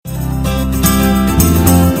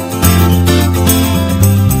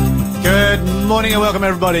morning and welcome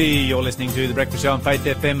everybody. You're listening to The Breakfast Show on Faith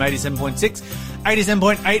FM 87.6,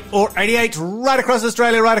 87.8 or 88 right across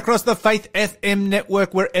Australia, right across the Faith FM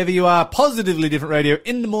network, wherever you are. Positively Different Radio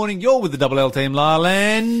in the morning. You're with the Double L team, Lyle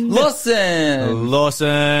and Lawson.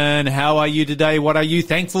 How are you today? What are you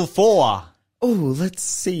thankful for? Oh, let's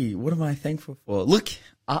see. What am I thankful for? Look,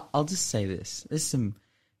 I'll just say this. There's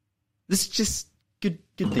just good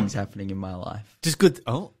things happening in my life. Just good.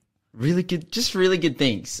 Oh. Really good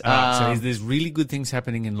things. So there's really good things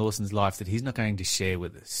happening in Lawson's life that he's not going to share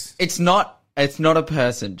with us. It's not a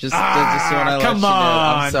person. Just want to let you know.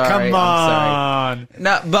 I'm sorry.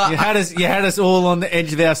 No, but you had us all on the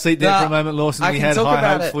edge of our seat there for a moment, Lawson. We had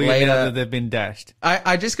high hopes for you now that they've been dashed.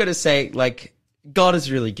 I just got to say, like, God is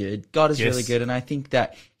really good. God is really good, and I think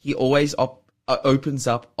that He always opens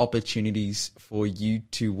up opportunities for you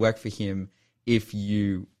to work for Him if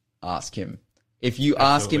you ask Him. If you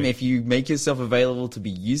ask Him, if you make yourself available to be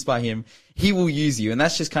used by Him, He will use you. And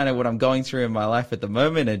that's just kind of what I'm going through in my life at the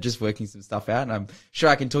moment and just working some stuff out. And I'm sure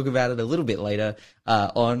I can talk about it a little bit later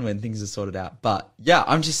on when things are sorted out. But yeah,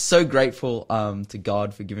 I'm just so grateful to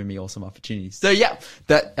God for giving me awesome opportunities. So yeah,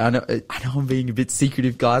 that I know I'm being a bit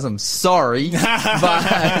secretive, guys. I'm sorry.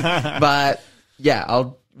 but yeah,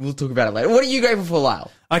 we'll talk about it later. What are you grateful for, Lyle?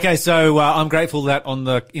 Okay, so I'm grateful that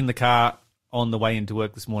in the car on the way into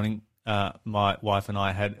work this morning, my wife and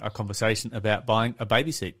I had a conversation about buying a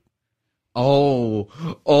baby seat. Oh,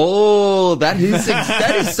 that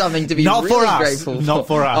is something to be not really for us. Grateful for. Not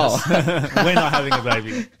for us. Oh. We're not having a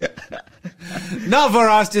baby. Not for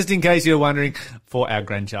us, just in case you're wondering, for our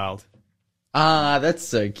grandchild. Ah, that's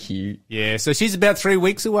so cute. Yeah, so she's about 3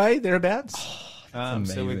 weeks away, thereabouts. Oh,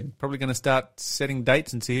 that's so we're amazing. probably going to start setting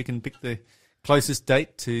dates and see who can pick the closest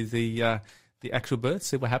date to the actual birth,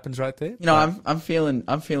 see what happens right there. You know, I'm feeling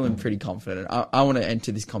pretty confident. I want to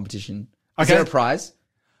enter this competition. Is Okay. there a prize?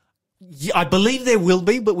 Yeah, I believe there will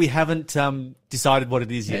be, but we haven't decided what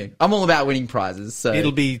it is yet. Yeah. I'm all about winning prizes, so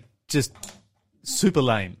It'll be just super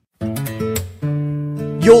lame.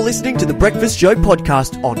 You're listening to the Breakfast Show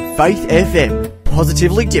podcast on Faith FM.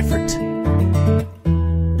 Positively different.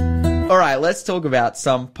 All right, let's talk about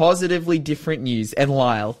some positively different news. And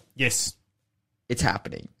Lyle, Yes. it's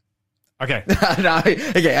happening. Okay. No,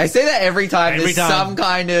 okay, I say that every time there's some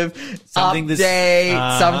kind of Something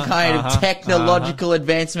update, some kind of technological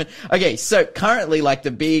advancement. Okay, so currently, like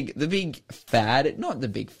the big fad, not the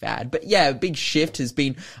big fad, but yeah, a big shift has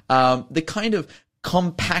been the kind of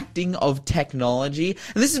compacting of technology.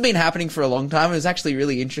 And this has been happening for a long time. It was actually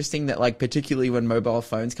really interesting that, like, particularly when mobile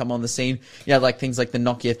phones come on the scene, you had like things like the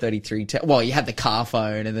Nokia 3310. Well, you had the car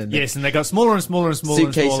phone and then Yes, and they got smaller and smaller and smaller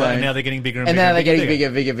and suitcase smaller, phone. and now they're getting bigger and and bigger. now they're getting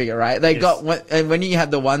bigger, right? They Yes. got, and when you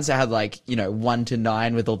had the ones that had, like, 1 to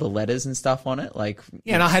 9 with all the letters and stuff on it, like,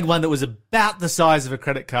 Yeah, and I had one that was about the size of a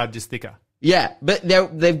credit card, just thicker. yeah, but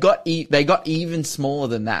they got even smaller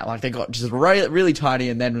than that. Like, they got just really tiny,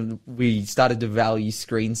 and then we started to value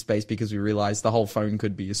screen space because we realized the whole phone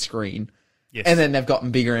could be a screen. Yes. And then they've gotten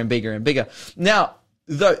bigger and bigger and bigger. Now,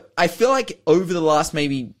 though, I feel like over the last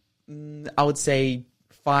maybe, I would say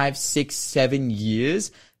 5, 6, 7 years,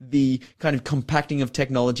 the kind of compacting of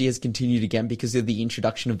technology has continued again because of the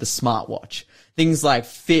introduction of the smartwatch. Things like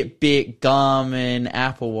Fitbit, Garmin,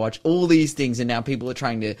 Apple Watch, all these things, and now people are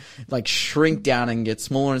trying to, like, shrink down and get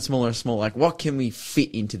smaller and smaller and smaller. Like, what can we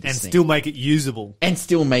fit into this And thing? still make it usable. And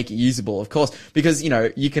still make it usable, of course, because,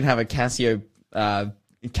 you can have a Casio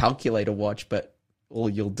calculator watch, but all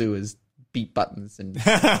you'll do is beat buttons and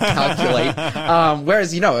calculate.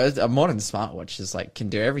 Whereas, a modern smartwatch is like, can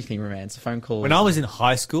do everything, man. It's a phone call. When I was in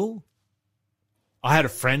high school, I had a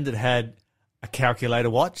friend that had a calculator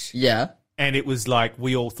watch. Yeah. And it was like,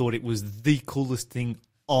 we all thought it was the coolest thing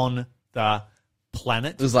on the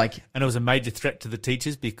planet. It was like, And it was a major threat to the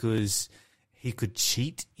teachers because he could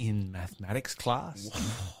cheat in mathematics class.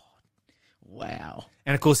 wow.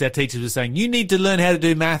 And of course, our teachers were saying, you need to learn how to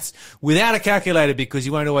do maths without a calculator because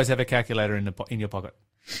you won't always have a calculator in your pocket.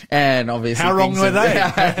 And obviously, How wrong were they?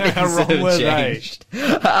 How wrong were they?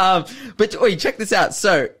 But wait, check this out.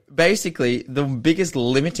 So basically, the biggest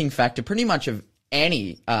limiting factor, pretty much of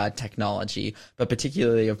any technology, but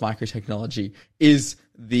particularly of microtechnology, is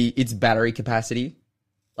its battery capacity.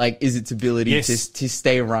 Like, is its ability to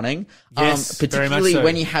stay running. Yes, particularly very much so.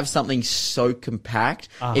 when you have something so compact.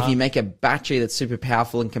 If you make a battery that's super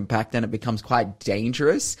powerful and compact, then it becomes quite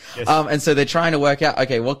dangerous. Yes. And so they're trying to work out,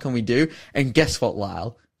 okay, what can we do? And guess what,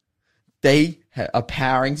 Lyle? They are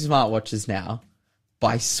powering smartwatches now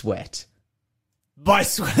by sweat. By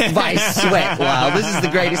sweat. By sweat, Lyle. This is the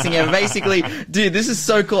greatest thing ever. Basically, dude, this is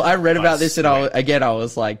so cool. I read about this and I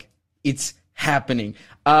was like, it's happening.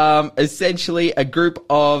 Essentially, a group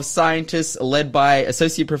of scientists led by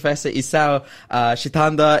Associate Professor Isao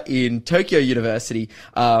Shitanda in Tokyo University,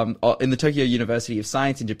 in the Tokyo University of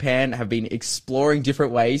Science in Japan, have been exploring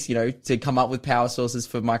different ways, to come up with power sources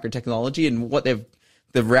for microtechnology. And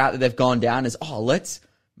the route that they've gone down is, let's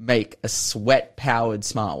make a sweat-powered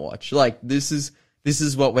smartwatch. Like, this is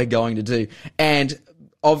what we're going to do. And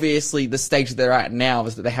obviously, the stage that they're at now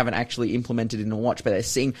is that they haven't actually implemented in a watch, but they're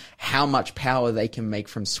seeing how much power they can make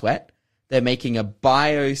from sweat. They're making a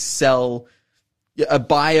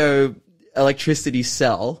bioelectricity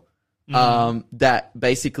cell that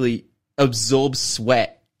basically absorbs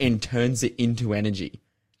sweat and turns it into energy.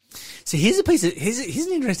 So here's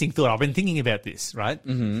an interesting thought. I've been thinking about this, right?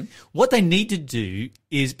 Mm-hmm. What they need to do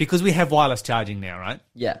is, because we have wireless charging now, right?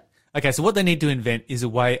 Yeah. Okay, so what they need to invent is a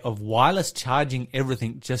way of wireless charging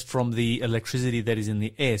everything just from the electricity that is in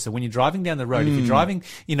the air. So when you're driving down the road, if you're driving,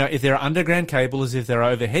 if there are underground cables, if there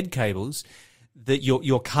are overhead cables, that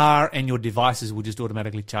your car and your devices will just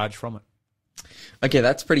automatically charge from it. Okay,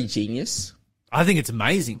 that's pretty genius. I think it's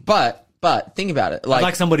amazing. But think about it. I'd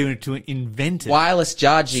like somebody to invent it. Wireless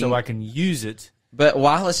charging. So I can use it. But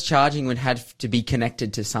wireless charging would have to be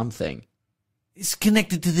connected to something. It's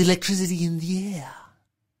connected to the electricity in the air.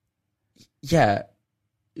 Yeah,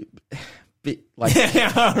 could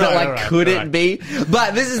it be?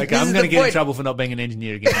 But this is okay. I'm going to get in trouble for not being an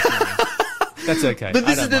engineer again. That's okay. But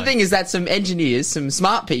this is the thing: is that some engineers, some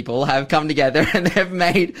smart people, have come together and have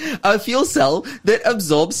made a fuel cell that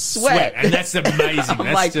absorbs sweat. And that's amazing.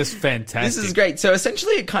 That's just fantastic. This is great. So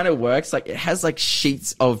essentially, it kind of works like it has like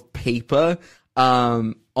sheets of paper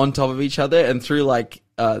on top of each other, and through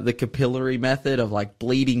the capillary method of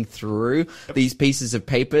bleeding through these pieces of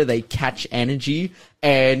paper, they catch energy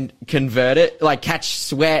and convert it, catch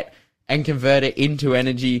sweat and convert it into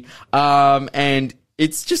energy. And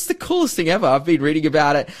it's just the coolest thing ever. I've been reading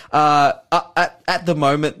about it. At the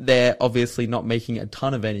moment, they're obviously not making a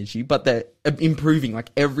ton of energy, but they're improving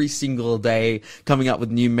every single day, coming up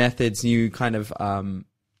with new methods, new kind of,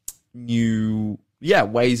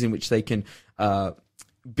 ways in which they can,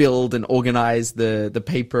 build and organize the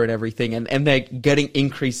paper and everything, and they're getting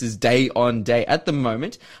increases day on day. At the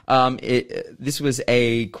moment, this was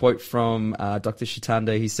a quote from Dr.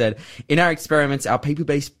 Shitanda. He said, "In our experiments, our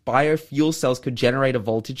paper-based biofuel cells could generate a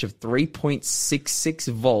voltage of 3.66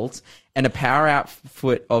 volts and a power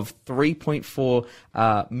output of 3.4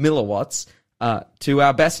 milliwatts. To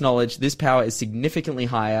our best knowledge, this power is significantly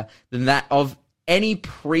higher than that of any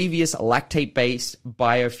previous lactate-based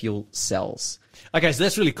biofuel cells." Okay, so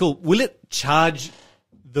that's really cool. Will it charge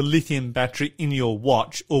the lithium battery in your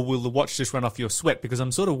watch, or will the watch just run off your sweat? Because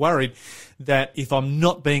I'm sort of worried that if I'm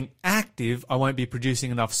not being active, I won't be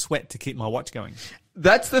producing enough sweat to keep my watch going.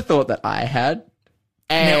 That's the thought that I had.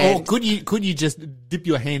 And or could you just dip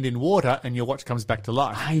your hand in water and your watch comes back to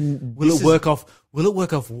life? Will it work off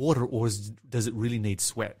water, or does it really need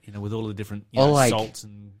sweat? With all the different salts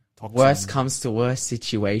and toxins. Worst comes to worst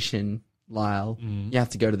situation, Lyle. You have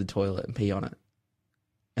to go to the toilet and pee on it.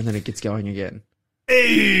 And then it gets going again.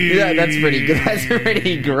 Yeah, that's pretty good. That's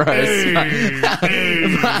pretty gross.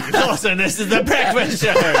 Lawson, this is the breakfast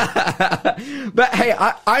show. But hey,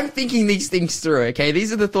 I'm thinking these things through, okay?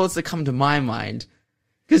 These are the thoughts that come to my mind.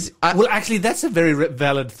 Well, actually, that's a very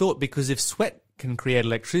valid thought, because if sweat can create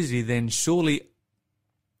electricity, then surely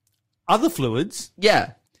other fluids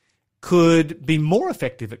could be more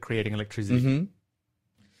effective at creating electricity. Mm-hmm.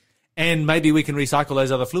 And maybe we can recycle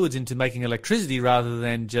those other fluids into making electricity rather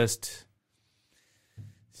than just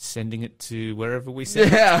sending it to wherever we send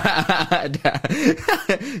it.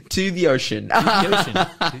 To the ocean.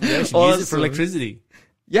 Awesome. Use it for electricity.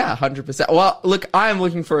 Yeah, 100%. Well, look, I am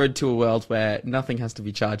looking forward to a world where nothing has to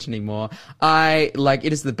be charged anymore.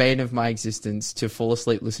 It is the bane of my existence to fall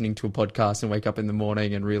asleep listening to a podcast and wake up in the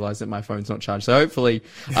morning and realize that my phone's not charged. So hopefully,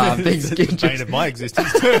 things get the bane of my existence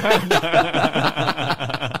too.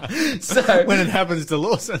 So when it happens to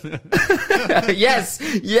Lawson. Yes.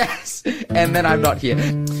 And then I'm not here.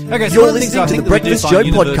 Okay, so you're listening to the Breakfast Show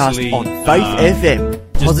podcast on Faith FM.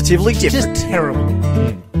 Positively different. Just terrible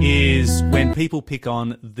is when people pick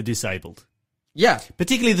on the disabled. Yeah.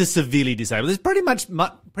 Particularly the severely disabled. There's pretty much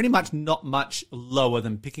not much lower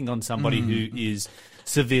than picking on somebody who is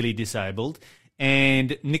severely disabled.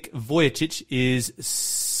 And Nick Vujicic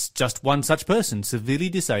is just one such person, severely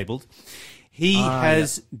disabled. He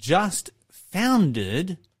has just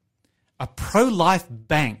founded a pro-life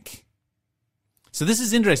bank. So this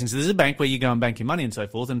is interesting. So there's a bank where you go and bank your money and so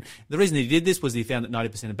forth. And the reason he did this was he found that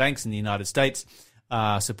 90% of banks in the United States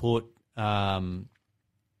support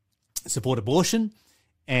abortion,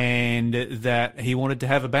 and that he wanted to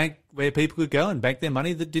have a bank where people could go and bank their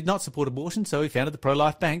money that did not support abortion. So he founded the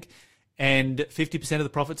Pro-Life Bank, and 50% of the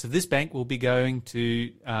profits of this bank will be going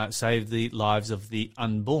to save the lives of the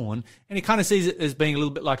unborn. And he kind of sees it as being a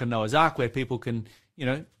little bit like a Noah's Ark, where people can,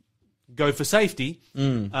 go for safety.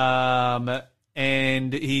 And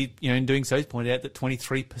he, in doing so, he's pointed out that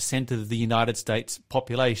 23% of the United States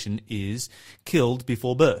population is killed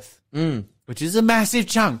before birth, which is a massive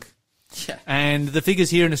chunk. Yeah. And the figures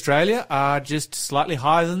here in Australia are just slightly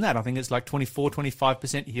higher than that. I think it's like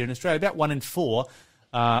 25% here in Australia. About 1 in 4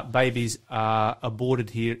 babies are aborted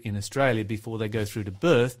here in Australia before they go through to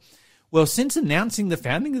birth. Well, since announcing the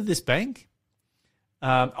founding of this bank,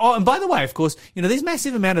 and by the way, of course, these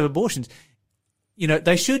massive amount of abortions,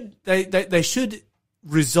 they should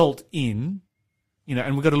result in,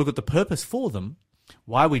 and we've got to look at the purpose for them.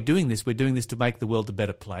 Why are we doing this? We're doing this to make the world a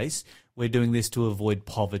better place. We're doing this to avoid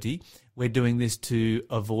poverty. We're doing this to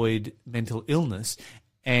avoid mental illness.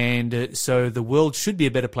 And so the world should be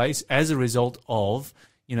a better place as a result of,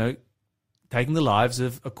 taking the lives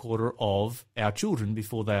of a quarter of our children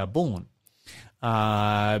before they are born.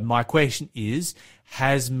 My question is,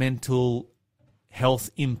 has mental health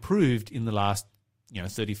improved in the last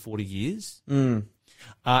 30, 40 years?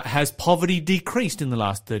 Has poverty decreased in the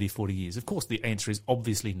last 30, 40 years? Of course, the answer is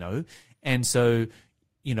obviously no. And so,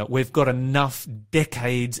 we've got enough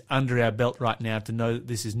decades under our belt right now to know that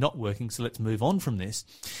this is not working, so let's move on from this.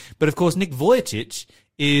 But of course, Nick Vujicic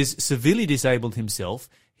is severely disabled himself.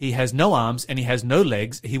 He has no arms and he has no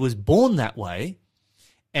legs. He was born that way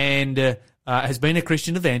and has been a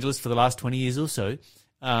Christian evangelist for the last 20 years or so.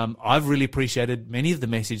 I've really appreciated many of the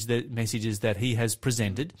messages that he has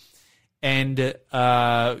presented. And,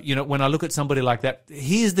 when I look at somebody like that,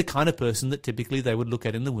 he is the kind of person that typically they would look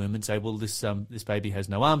at in the womb and say, well, this baby has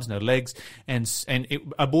no arms, no legs, and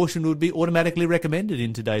abortion would be automatically recommended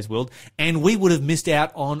in today's world. And we would have missed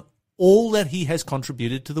out on all that he has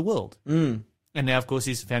contributed to the world. And now, of course,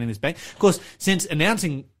 he's founding this bank. Of course, since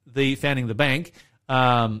announcing founding the bank,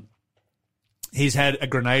 he's had a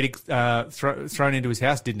grenade thrown into his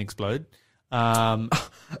house, didn't explode.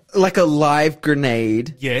 Like a live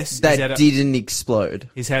grenade. Yes. That didn't explode.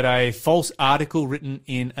 He's had a false article written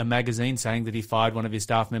in a magazine saying that he fired one of his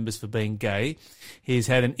staff members for being gay. He's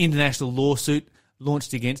had an international lawsuit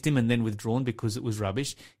launched against him and then withdrawn because it was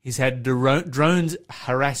rubbish. He's had drones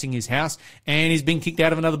harassing his house, and he's been kicked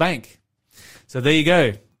out of another bank. So there you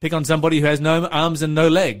go. Pick on somebody who has no arms and no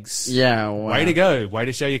legs. Yeah, wow. Way to go. Way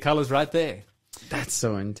to show your colours right there. That's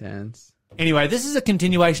so intense. Anyway, this is a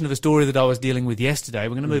continuation of a story that I was dealing with yesterday.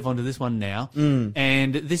 We're going to move on to this one now.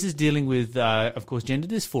 And this is dealing with, of course, gender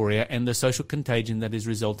dysphoria and the social contagion that is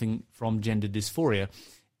resulting from gender dysphoria.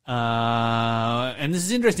 And this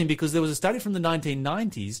is interesting because there was a study from the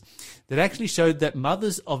 1990s that actually showed that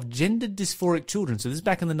mothers of gender dysphoric children, so this is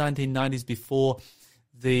back in the 1990s before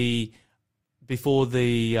the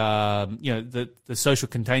social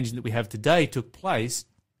contagion that we have today took place,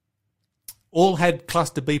 all had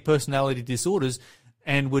cluster B personality disorders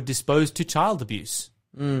and were disposed to child abuse.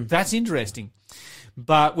 That's interesting.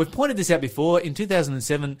 But we've pointed this out before. In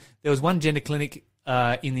 2007, there was one gender clinic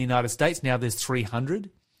in the United States. Now there's 300.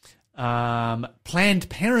 Planned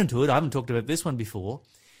Parenthood, I haven't talked about this one before,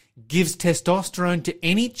 gives testosterone to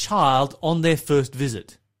any child on their first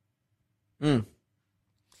visit.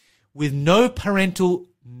 With no parental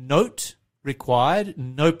note required,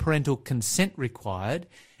 no parental consent required,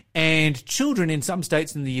 and children in some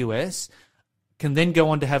states in the US can then go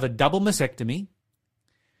on to have a double mastectomy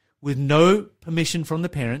with no permission from the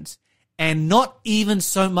parents and not even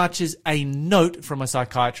so much as a note from a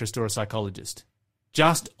psychiatrist or a psychologist,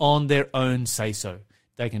 just on their own say-so.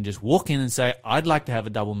 They can just walk in and say, I'd like to have a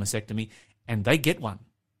double mastectomy, and they get one.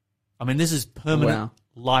 I mean, this is permanent,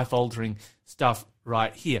 life-altering stuff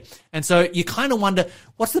right here. And so you kind of wonder,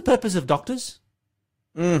 what's the purpose of doctors?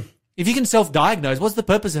 If you can self-diagnose, what's the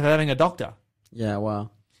purpose of having a doctor? Yeah,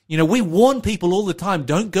 wow. We warn people all the time,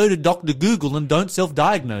 don't go to Dr. Google and don't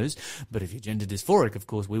self-diagnose. But if you're gender dysphoric, of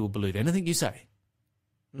course, we will believe anything you say.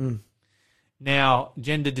 Now,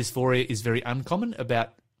 gender dysphoria is very uncommon,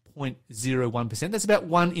 about 0.01%. That's about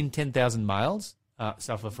 1 in 10,000 males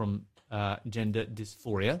suffer from gender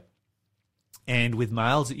dysphoria. And with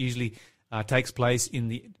males, it usually takes place in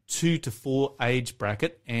the 2 to 4 age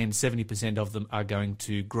bracket, and 70% of them are going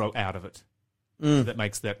to grow out of it. So that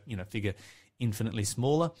makes that figure infinitely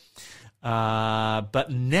smaller.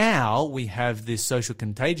 But now we have this social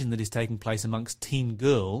contagion that is taking place amongst teen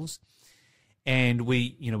girls, and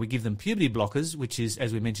we give them puberty blockers, which is,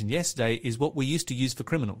 as we mentioned yesterday, is what we used to use for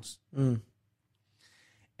criminals.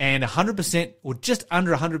 and 100% or just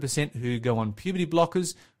under 100% who go on puberty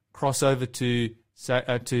blockers cross over to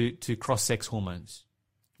cross-sex hormones,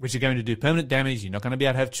 which are going to do permanent damage. You're not going to be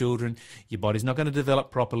able to have children. Your body's not going to develop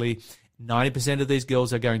properly. 90% of these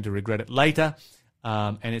girls are going to regret it later,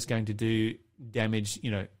 and it's going to do damage,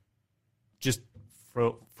 just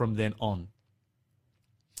from then on.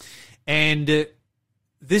 And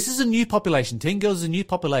this is a new population. Teen girls is a new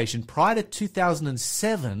population. Prior to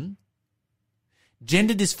 2007,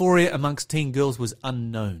 gender dysphoria amongst teen girls was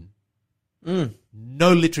unknown.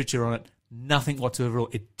 No literature on it, nothing whatsoever.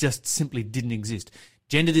 It just simply didn't exist.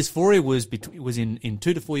 Gender dysphoria was in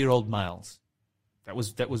 2 to 4 year old males. That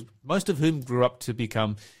was most of whom grew up to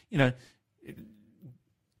become,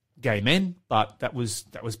 gay men, but that was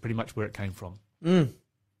pretty much where it came from.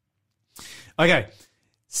 Okay.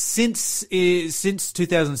 Since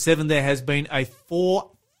 2007, there has been a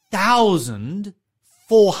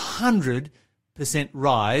 4,400%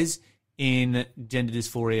 rise in gender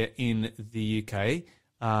dysphoria in the UK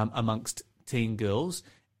amongst teen girls.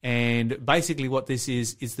 And basically what this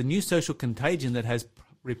is the new social contagion that has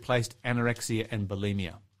replaced anorexia and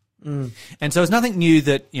bulimia. And so it's nothing new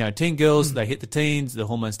that, teen girls, they hit the teens, the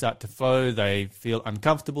hormones start to flow, they feel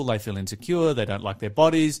uncomfortable, they feel insecure, they don't like their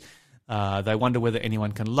bodies, they wonder whether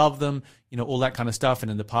anyone can love them, all that kind of stuff.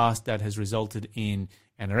 And in the past, that has resulted in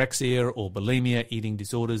anorexia or bulimia, eating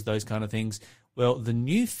disorders, those kind of things. Well, the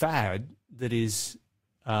new fad that is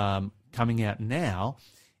coming out now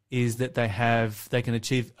is that they can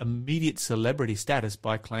achieve immediate celebrity status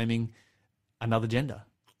by claiming another gender.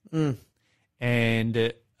 And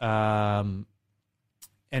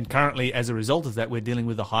currently, as a result of that, we're dealing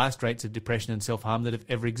with the highest rates of depression and self-harm that have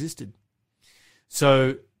ever existed.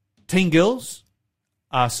 So teen girls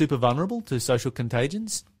are super vulnerable to social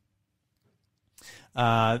contagions.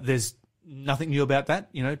 There's nothing new about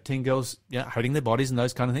that. Teen girls hurting their bodies and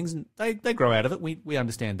those kind of things, and they grow out of it. We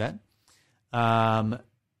understand that.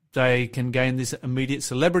 They can gain this immediate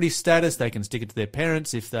celebrity status. They can stick it to their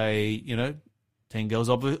parents if they, teen girls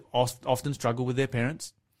often struggle with their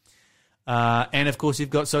parents. And, of course, you've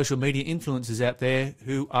got social media influencers out there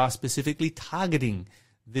who are specifically targeting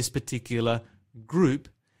this particular group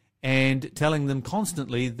and telling them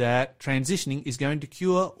constantly that transitioning is going to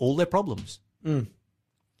cure all their problems.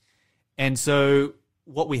 And so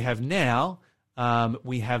what we have now,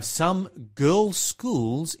 we have some girls'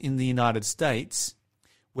 schools in the United States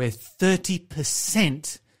where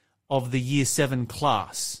 30% of the Year 7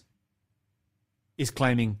 class is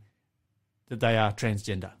claiming that they are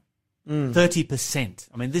transgender. 30%.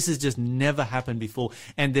 I mean, this has just never happened before,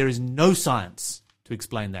 and there is no science to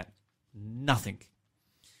explain that. Nothing.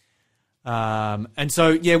 And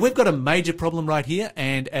so, we've got a major problem right here,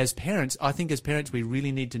 and as parents, we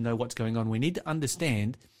really need to know what's going on. We need to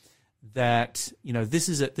understand that, this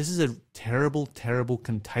is a terrible, terrible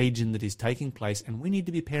contagion that is taking place, and we need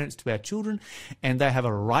to be parents to our children, and they have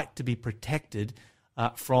a right to be protected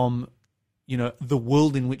from, the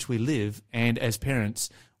world in which we live, and as parents,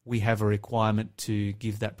 we have a requirement to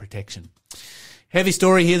give that protection. Heavy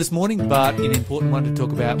story here this morning, but an important one to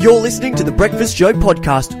talk about. You're listening to the Breakfast Show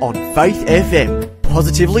podcast on Faith FM.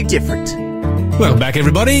 Positively different. Welcome back,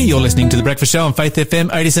 everybody. You're listening to the Breakfast Show on Faith FM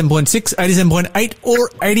 87.6, 87.8 or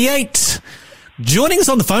 88. Joining us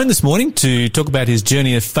on the phone this morning to talk about his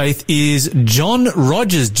journey of faith is John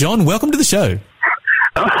Rogers. John, welcome to the show.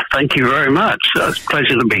 Oh, thank you very much. It's a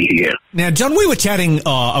pleasure to be here. Now, John, we were chatting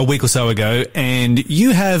a week or so ago, and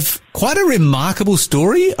you have quite a remarkable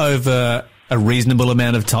story over a reasonable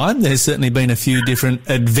amount of time. There's certainly been a few different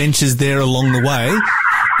adventures there along the way,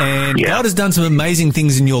 and God has done some amazing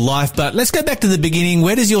things in your life. But let's go back to the beginning.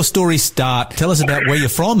 Where does your story start? Tell us about where you're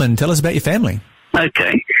from and tell us about your family.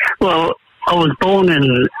 Okay. Well, I was born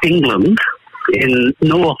in England, in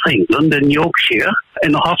North England, in Yorkshire,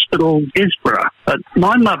 in the hospital Guisborough. But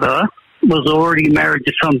my mother was already married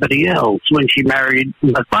to somebody else when she married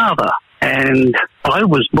my father. And I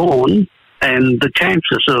was born, and the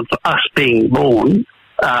chances of us being born,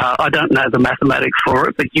 I don't know the mathematics for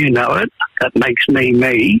it, but you know it. That makes me,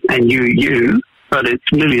 me, and you. But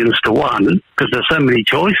it's millions to one because there's so many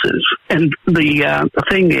choices. And the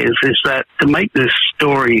thing is that to make this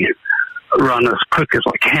story run as quick as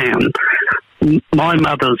I can, my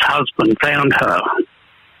mother's husband found her,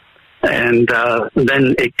 and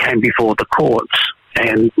then it came before the courts,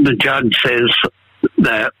 and the judge says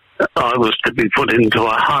that I was to be put into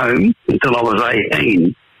a home until I was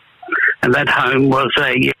 18, and that home was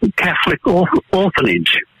a Catholic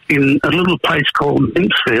orphanage in a little place called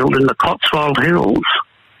Dimpsfield in the Cotswold Hills,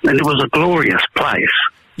 and it was a glorious place.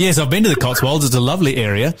 Yes, I've been to the Cotswolds. It's a lovely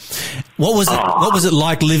area. What was it? What was it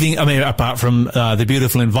like living? I mean, apart from the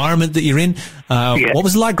beautiful environment that you're in, what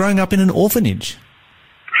was it like growing up in an orphanage?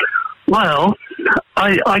 Well,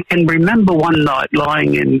 I can remember one night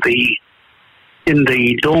lying in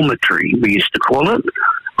the dormitory, we used to call it,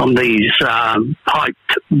 on these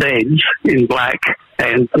piped beds in black,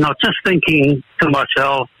 and I was just thinking to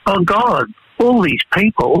myself, oh God, all these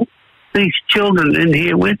people, these children in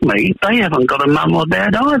here with me, they haven't got a mum or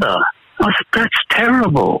dad either. I said, that's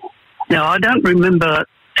terrible. Now, I don't remember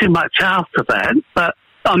too much after that, but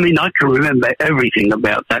I mean, I can remember everything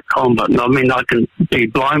about that convent. I mean, I can be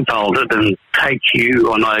blindfolded and take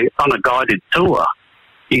you on a guided tour.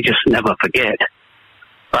 You just never forget.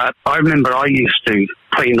 But I remember I used to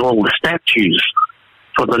clean all the statues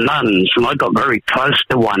for the nuns, and I got very close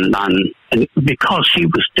to one nun, and because she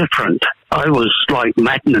was different, I was like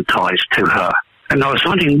magnetized to her. And I was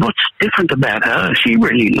wondering, what's different about her? She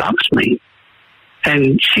really loves me.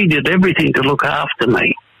 And she did everything to look after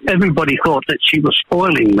me. Everybody thought that she was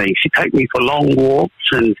spoiling me. She'd take me for long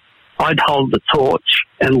walks, and I'd hold the torch,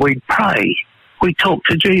 and we'd pray. We'd talk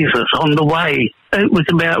to Jesus on the way. It was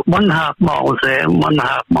about 1.5 miles there and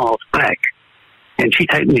 1.5 miles back. And she'd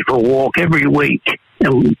take me for a walk every week,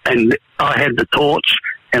 and I had the torch,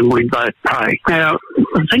 and we'd both pray. Now,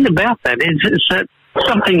 the thing about that is that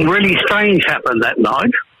something really strange happened that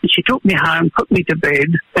night. She took me home, put me to bed,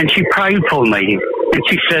 and she prayed for me. And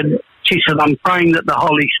she said, I'm praying that the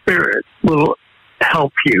Holy Spirit will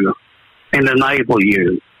help you and enable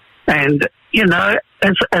you. And, you know,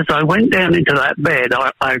 as I went down into that bed,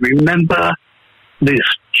 I remember this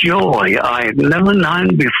joy I had never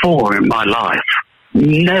known before in my life.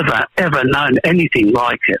 Never, ever known anything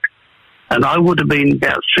like it. And I would have been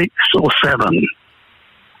about 6 or 7.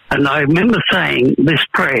 And I remember saying this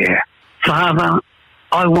prayer, Father,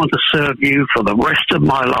 I want to serve you for the rest of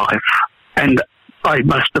my life. And I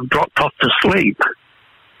must have dropped off to sleep.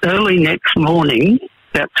 Early next morning,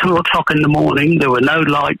 about 2 o'clock in the morning, there were no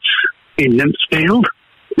lights in Nymphsfield.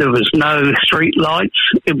 There was no street lights.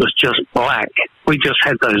 It was just black. We just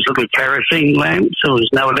had those little kerosene lamps. There was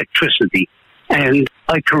no electricity. And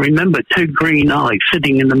I can remember 2 green eyes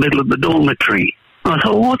sitting in the middle of the dormitory. I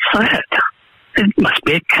thought, what's that? It must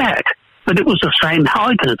be a cat. But it was the same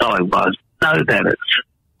height as I was. Know that it's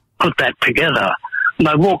put that together. And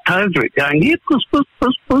I walked over it going, yeah, puss, puss,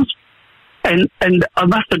 puss, puss. And I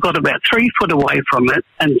must have got about 3 foot away from it,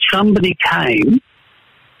 and somebody came,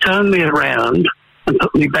 turned me around, and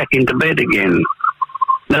put me back into bed again.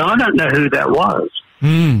 Now, I don't know who that was.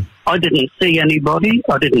 I didn't see anybody.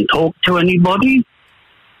 I didn't talk to anybody.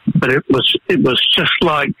 But it was just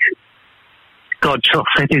like God shall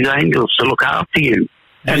set his angels to look after you.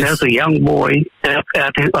 Yes. And as a young boy, I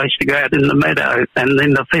used to go out in the meadow and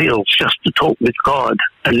in the fields just to talk with God.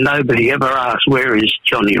 And nobody ever asked, where is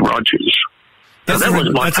Johnny Rogers? So that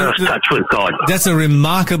was my first touch with God. That's a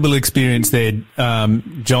remarkable experience there,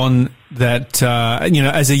 John, that,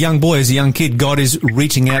 as a young boy, as a young kid, God is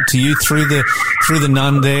reaching out to you through the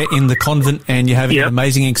nun there in the convent, and you're having an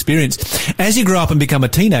amazing experience. As you grow up and become a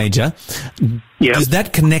teenager, does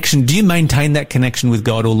that connection, do you maintain that connection with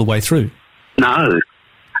God all the way through? No,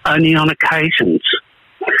 only on occasions.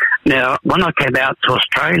 Now, when I came out to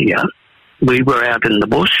Australia, we were out in the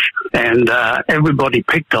bush, and everybody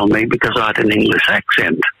picked on me because I had an English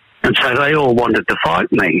accent. And so they all wanted to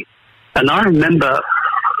fight me. And I remember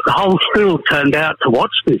the whole school turned out to watch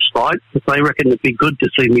this fight because they reckoned it'd be good to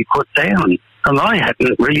see me put down. And I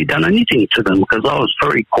hadn't really done anything to them because I was a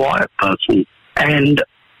very quiet person. And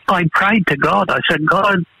I prayed to God. I said,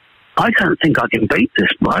 God, I don't think I can beat this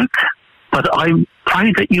bloke, but I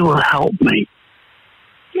pray that you will help me.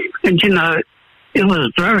 And, it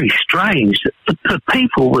was very strange. The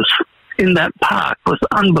people was in that park was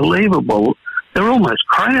unbelievable. There were almost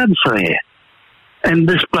crowds there. And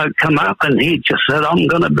this bloke come up and he just said, I'm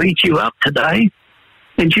going to beat you up today.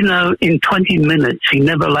 And, in 20 minutes, he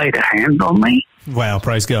never laid a hand on me. Wow,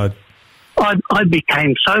 praise God. I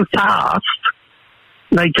became so fast,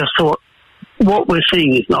 they just thought, what we're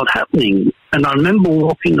seeing is not happening. And I remember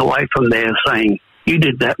walking away from there saying, you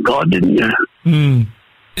did that, God, didn't you?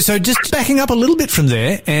 So just backing up a little bit from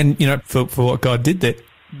there and, for what God did there,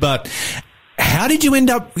 but how did you end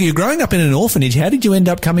up, you're growing up in an orphanage, how did you end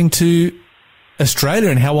up coming to Australia,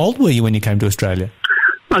 and how old were you when you came to Australia?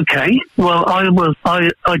 Okay, well,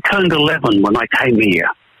 I turned 11 when I came here.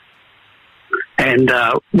 And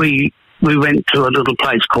we went to a little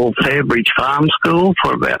place called Fairbridge Farm School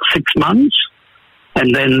for about 6 months.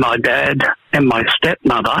 And then my dad and my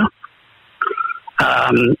stepmother,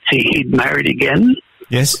 he'd married again.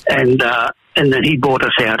 Yes. And then he brought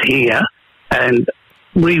us out here, and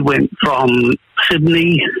we went from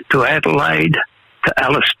Sydney to Adelaide to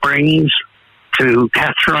Alice Springs to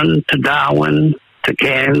Katherine to Darwin to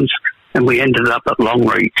Cairns, and we ended up at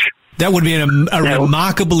Longreach. That would be a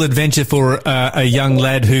remarkable adventure for a young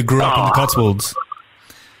lad who grew up in the Cotswolds.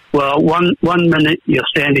 Well, one minute you're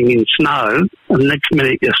standing in snow, and the next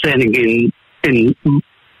minute you're standing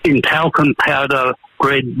in talcum powder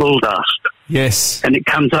red bull dust. Yes. And it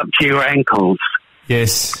comes up to your ankles.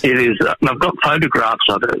 Yes. It is. I've got photographs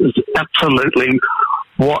of it. It's absolutely,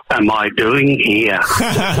 what am I doing here?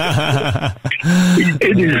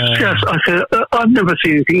 It is just, I said, I've never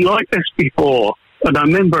seen anything like this before. And I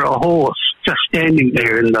remember a horse just standing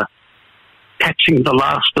there catching the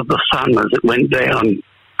last of the sun as it went down,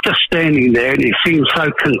 just standing there, and he seemed so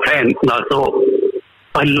content. And I thought,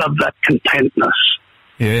 I love that contentness.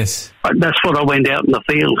 Yes. That's what I went out in the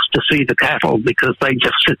fields to see the cattle, because they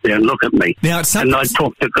just sit there and look at me. Now, and I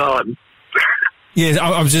talk to God. Yeah,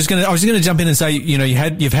 I was just going to jump in and say,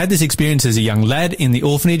 you've had this experience as a young lad in the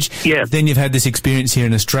orphanage. Yeah. Then you've had this experience here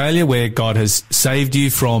in Australia where God has saved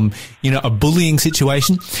you from, a bullying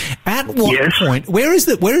situation. At what point? Where is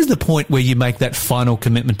the point where you make that final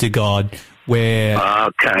commitment to God? Where?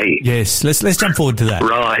 Okay. Yes. Let's jump forward to that.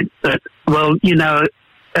 Right. Well,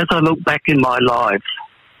 as I look back in my life,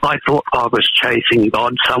 I thought I was chasing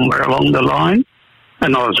God somewhere along the line,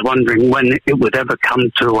 and I was wondering when it would ever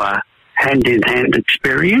come to a hand-in-hand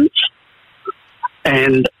experience.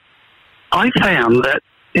 And I found that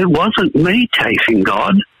it wasn't me chasing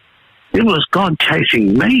God, it was God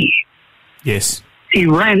chasing me. Yes. He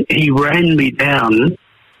ran me down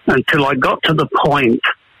until I got to the point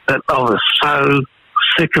that I was so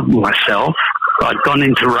sick of myself. I'd gone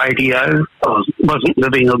into radio, I wasn't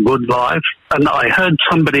living a good life, and I heard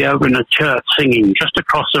somebody over in a church singing just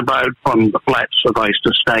across the road from the flats that I used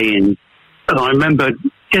to stay in. And I remember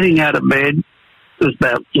getting out of bed. It was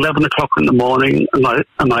about 11 o'clock in the morning, and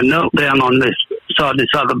I knelt down on this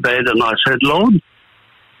other bed, and I said, Lord,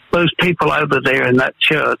 those people over there in that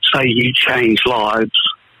church say you change lives.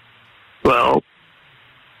 Well,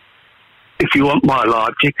 if you want my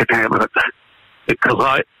life, you can have it,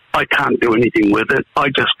 because I can't do anything with it. I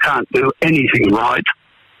just can't do anything right.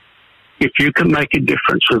 If you can make a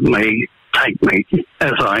difference with me, take me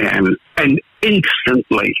as I am. And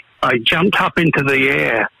instantly, I jumped up into the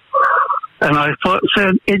air, and I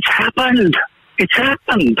said, it's happened. It's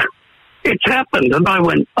happened. It's happened. And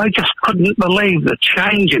I just couldn't believe the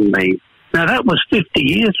change in me. Now, that was 50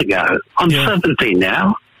 years ago. I'm 70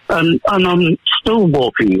 now, and I'm still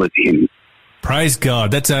walking with him. Praise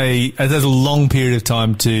God. That's a long period of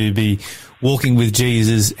time to be walking with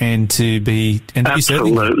Jesus and to be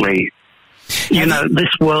absolutely.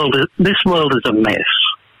 This world is a mess,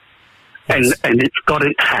 yes. and it's got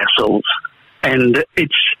its hassles, and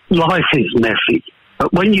life is messy.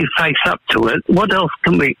 But when you face up to it, what else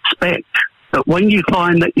can we expect? But when you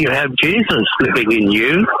find that you have Jesus living in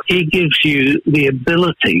you, he gives you the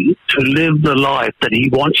ability to live the life that he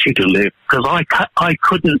wants you to live. Because I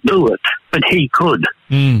couldn't do it, but he could.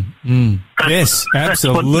 Yes,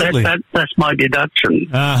 absolutely. That's my deduction.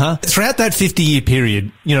 Throughout that 50-year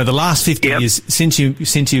period, the last 50 years since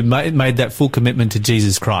you made that full commitment to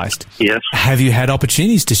Jesus Christ, yes, have you had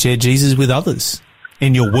opportunities to share Jesus with others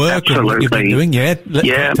in your work and what you've been doing?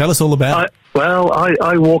 Tell us all about it. Well,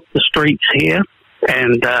 I walked the streets here,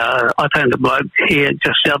 and I found a bloke here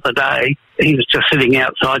just the other day. He was just sitting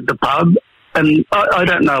outside the pub, and I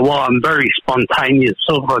don't know why, I'm very spontaneous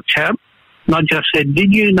sort of a chap. And I just said,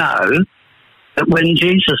 did you know that when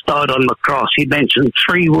Jesus died on the cross, he mentioned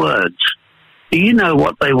 3 words? Do you know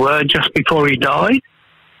what they were just before he died?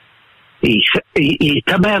 He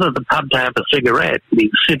come out of the pub to have a cigarette, and he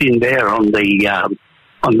was sitting there on the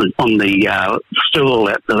stool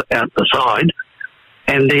at the side,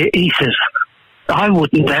 and he says, I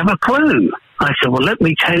wouldn't have a clue. I said, well, let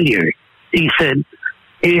me tell you. He said,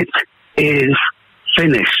 it is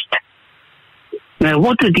finished. Now,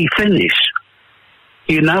 what did he finish?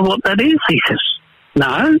 Do you know what that is? He says,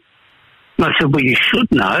 no. And I said, well, you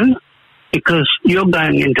should know, because you're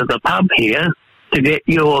going into the pub here to get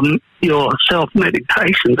your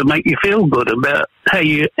self-medication to make you feel good about how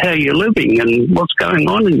you're living and what's going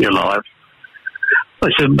on in your life. I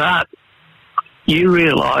said, but you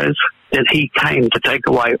realise that he came to take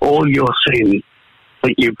away all your sin,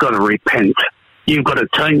 but you've got to repent. You've got to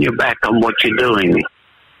turn your back on what you're doing.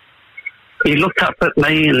 He looked up at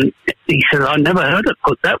me and he said, I never heard it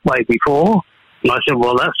put that way before. And I said,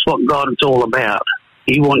 well, that's what God is all about.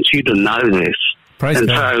 He wants you to know this. Praise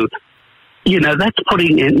God. So, that's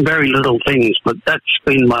putting in very little things, but that's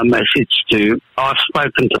been my message too. I've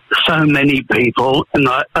spoken to so many people, and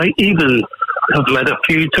I even have led a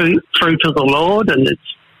few through to the Lord, and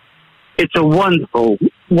it's a wonderful,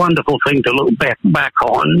 wonderful thing to look back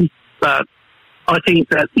on. But I think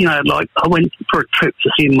that, like I went for a trip to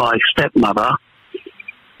see my stepmother,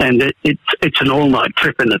 and it's an all-night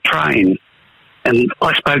trip in a train, and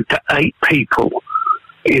I spoke to 8 people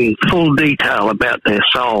in full detail about their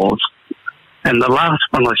souls. And the last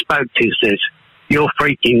one I spoke to says, "You're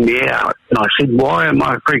freaking me out." And I said, "Why am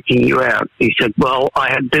I freaking you out?" He said, "Well, I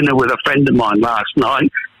had dinner with a friend of mine last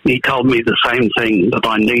night. And he told me the same thing, that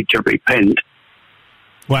I need to repent."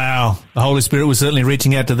 Wow. The Holy Spirit was certainly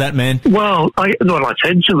reaching out to that man. Well, I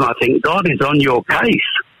said to him, I think God is on your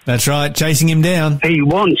case. That's right, chasing him down. He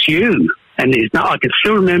wants you. And I can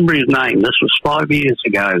still remember his name. This was 5 years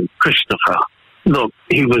ago, Christopher. Look,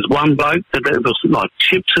 he was one bloke that it was like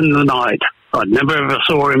ships in the night. I never ever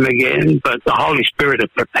saw him again, but the Holy Spirit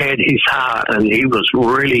had prepared his heart, and he was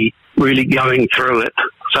really, really going through it.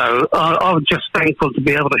 So I was just thankful to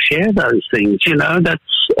be able to share those things, and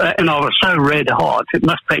I was so red hot. It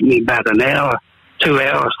must take me about an hour, 2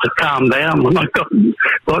 hours to calm down when I got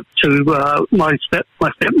to my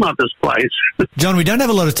stepmother's place. John, we don't have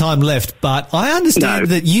a lot of time left, but I understand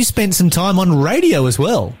that you spent some time on radio as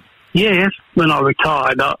well. Yes, when I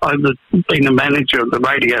retired, I've been a manager of the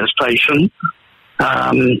radio station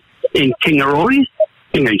in Kingaroy.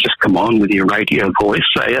 You just come on with your radio voice,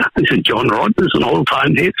 say, "This is John Rogers, an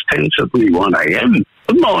all-time hits, 10:71 a.m.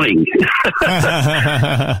 Good morning."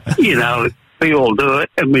 We all do it,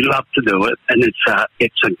 and we love to do it, and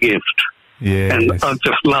it's a gift. Yeah. And I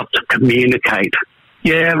just love to communicate.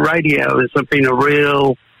 Yeah, radio has been a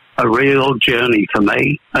real journey for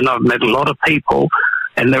me, and I've met a lot of people.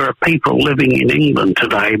 And there are people living in England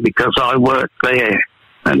today because I worked there.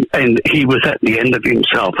 And he was at the end of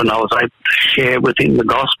himself, and I was able to share with him the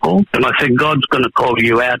gospel. And I said, God's going to call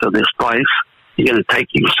you out of this place. He's going to take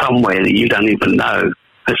you somewhere that you don't even know.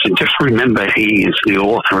 I said, just remember, he is the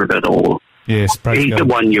author of it all. Yes, praise He's God. the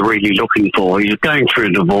one you're really looking for. He's going through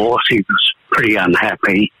a divorce. He was pretty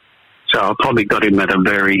unhappy. So I probably got him at a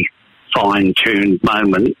very fine-tuned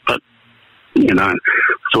moment, but it's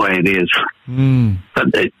the way it is. But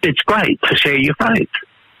it's great to share your faith.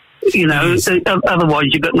 Otherwise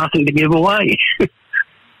you've got nothing to give away.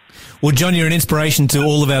 Well, John, you're an inspiration to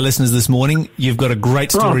all of our listeners this morning. You've got a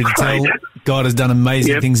great story to tell. God has done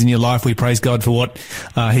amazing things in your life. We praise God for what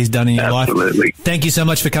he's done in your life. Thank you so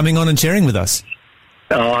much for coming on and sharing with us.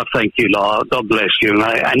 Oh, thank you, Lord. God bless you,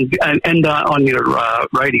 mate. And on your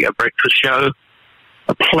radio breakfast show,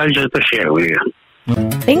 a pleasure to share with you.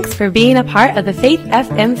 Thanks for being a part of the Faith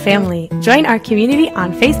FM family. Join our community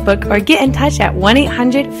on Facebook or get in touch at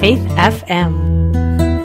 1-800-FAITH-FM.